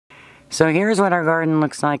So here's what our garden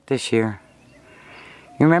looks like this year.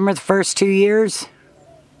 You remember the first 2 years?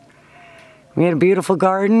 We had a beautiful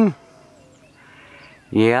garden?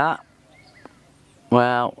 Yeah.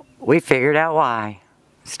 Well, we figured out why.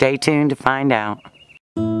 Stay tuned to find out.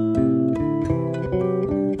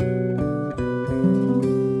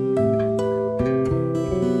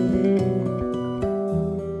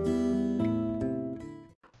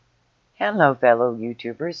 Hello fellow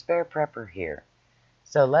YouTubers, Bear Prepper here.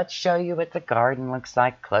 So let's show you what the garden looks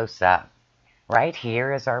like close up. Right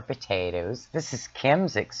here is our potatoes. This is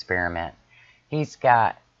Kim's experiment. He's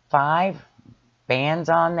got 5 bands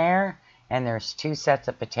on there, and there's 2 sets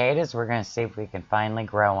of potatoes. We're going to see if we can finally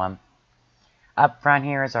grow them. Up front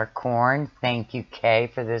here is our corn. Thank you, Kay,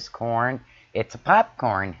 for this corn. It's a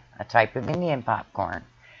popcorn, a type of Indian popcorn.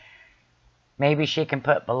 Maybe she can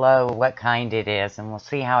put below what kind it is, and we'll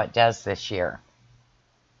see how it does this year.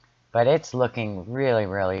 But it's looking really,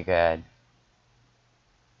 really good.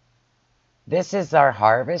 This is our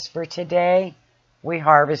harvest for today. We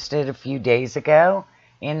harvested a few days ago.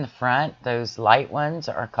 In the front, those light ones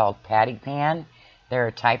are called patty pan. They're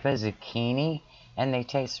a type of zucchini, and they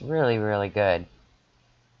taste really, really good.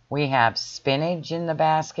 We have spinach in the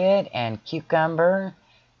basket, and cucumber,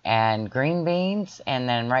 and green beans, and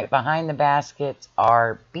then right behind the baskets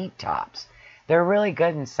are beet tops. They're really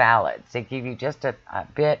good in salads. They give you just a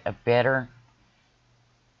bit of bitter.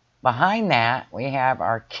 Behind that, we have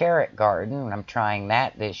our carrot garden. I'm trying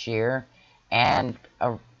that this year, and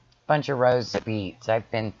a bunch of rows of beets. I've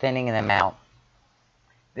been thinning them out.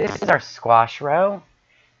 This is our squash row.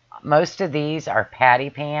 Most of these are patty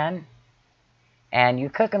pan, and you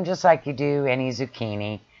cook them just like you do any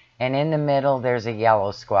zucchini. And in the middle, there's a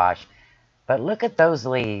yellow squash. But look at those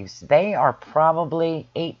leaves. They are probably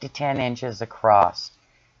 8 to 10 inches across.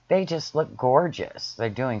 They just look gorgeous. They're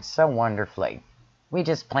doing so wonderfully. We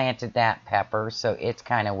just planted that pepper, so it's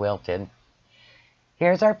kind of wilted.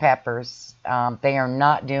 Here's our peppers. They are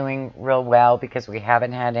not doing real well because we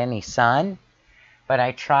haven't had any sun. But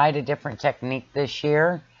I tried a different technique this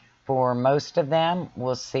year. For most of them,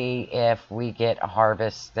 we'll see if we get a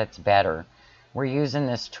harvest that's better. We're using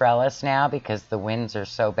this trellis now because the winds are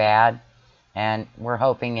so bad, and we're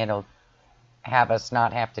hoping it'll have us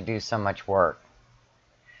not have to do so much work.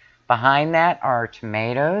 Behind that are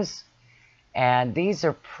tomatoes, and these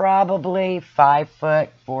are probably 5 foot,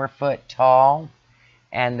 4 foot tall,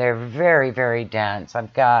 and they're very, very dense.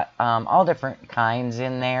 I've got all different kinds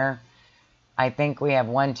in there. I think we have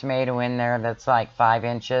one tomato in there that's like 5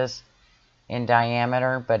 inches in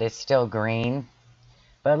diameter, but it's still green.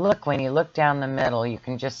 But look, when you look down the middle, you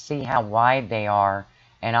can just see how wide they are.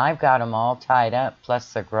 And I've got them all tied up,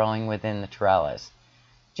 plus they're growing within the trellis.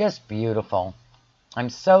 Just beautiful.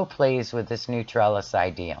 I'm so pleased with this new trellis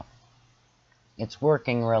idea. It's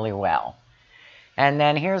working really well. And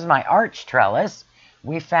then here's my arch trellis.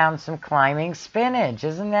 We found some climbing spinach.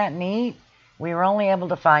 Isn't that neat? We were only able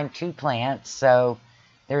to find 2 plants, so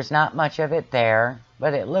there's not much of it there.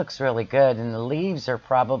 But it looks really good, and the leaves are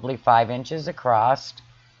probably 5 inches across.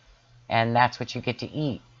 And that's what you get to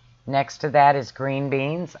eat. Next to that is green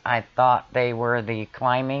beans. I thought they were the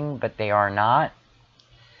climbing, but they are not.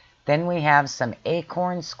 Then we have some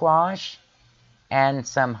acorn squash and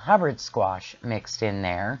some Hubbard squash mixed in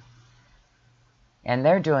there. And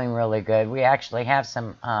they're doing really good. We actually have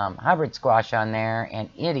some Hubbard squash on there and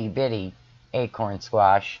itty bitty acorn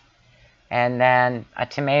squash. And then a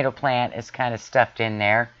tomato plant is kind of stuffed in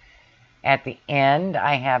there. At the end,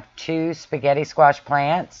 I have 2 spaghetti squash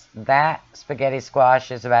plants. That spaghetti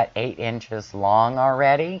squash is about 8 inches long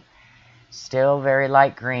already. Still very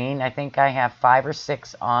light green. I think I have 5 or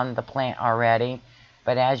 6 on the plant already.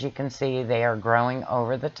 But as you can see, they are growing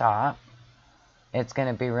over the top. It's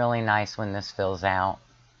going to be really nice when this fills out.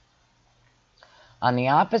 On the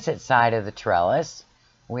opposite side of the trellis,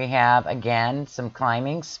 we have, again, some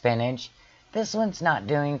climbing spinach. This one's not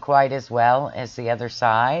doing quite as well as the other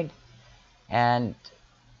side.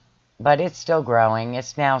 But it's still growing.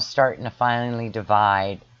 It's now starting to finally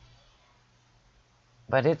divide.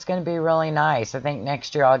 But it's going to be really nice. I think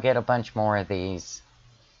next year I'll get a bunch more of these.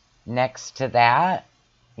 Next to that,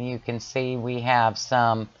 you can see we have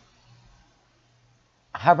some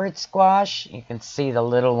Hubbard squash. You can see the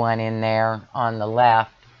little one in there on the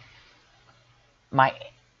left. My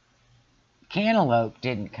cantaloupe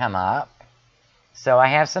didn't come up, so I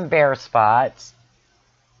have some bare spots.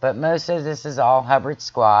 But most of this is all Hubbard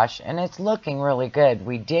squash, and it's looking really good.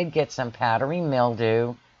 We did get some powdery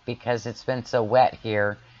mildew because it's been so wet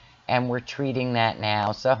here, and we're treating that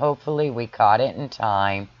now. So hopefully we caught it in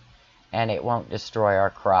time, and it won't destroy our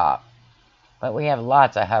crop. But we have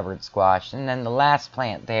lots of Hubbard squash. And then the last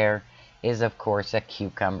plant there is, of course, a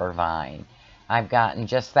cucumber vine. I've gotten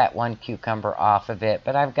just that one cucumber off of it,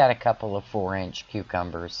 but I've got a couple of 4-inch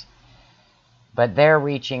cucumbers. But they're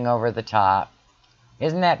reaching over the top.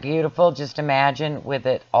 Isn't that beautiful? Just imagine with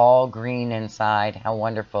it all green inside, how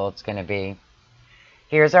wonderful it's going to be.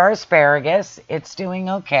 Here's our asparagus. It's doing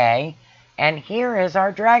okay. And here is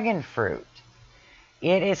our dragon fruit.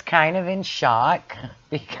 It is kind of in shock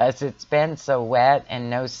because it's been so wet and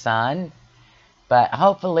no sun. But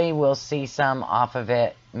hopefully we'll see some off of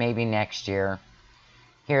it maybe next year.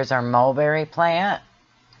 Here's our mulberry plant,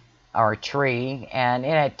 our tree. And it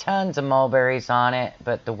had tons of mulberries on it,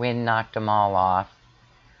 but the wind knocked them all off.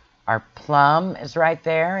 Our plum is right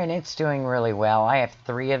there, and it's doing really well. I have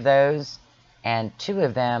 3 of those, and 2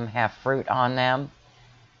 of them have fruit on them.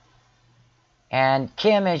 And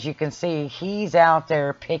Kim, as you can see, he's out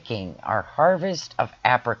there picking our harvest of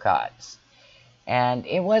apricots. And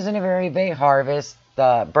it wasn't a very big harvest.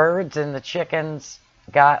 The birds and the chickens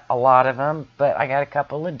got a lot of them, but I got a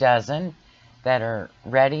couple of dozen that are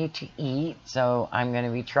ready to eat, so I'm going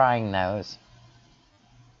to be trying those.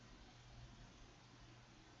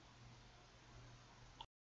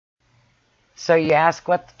 So you ask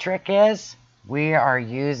what the trick is? We are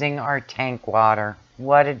using our tank water.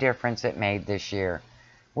 What a difference it made this year.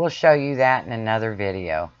 We'll show you that in another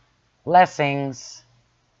video. Blessings.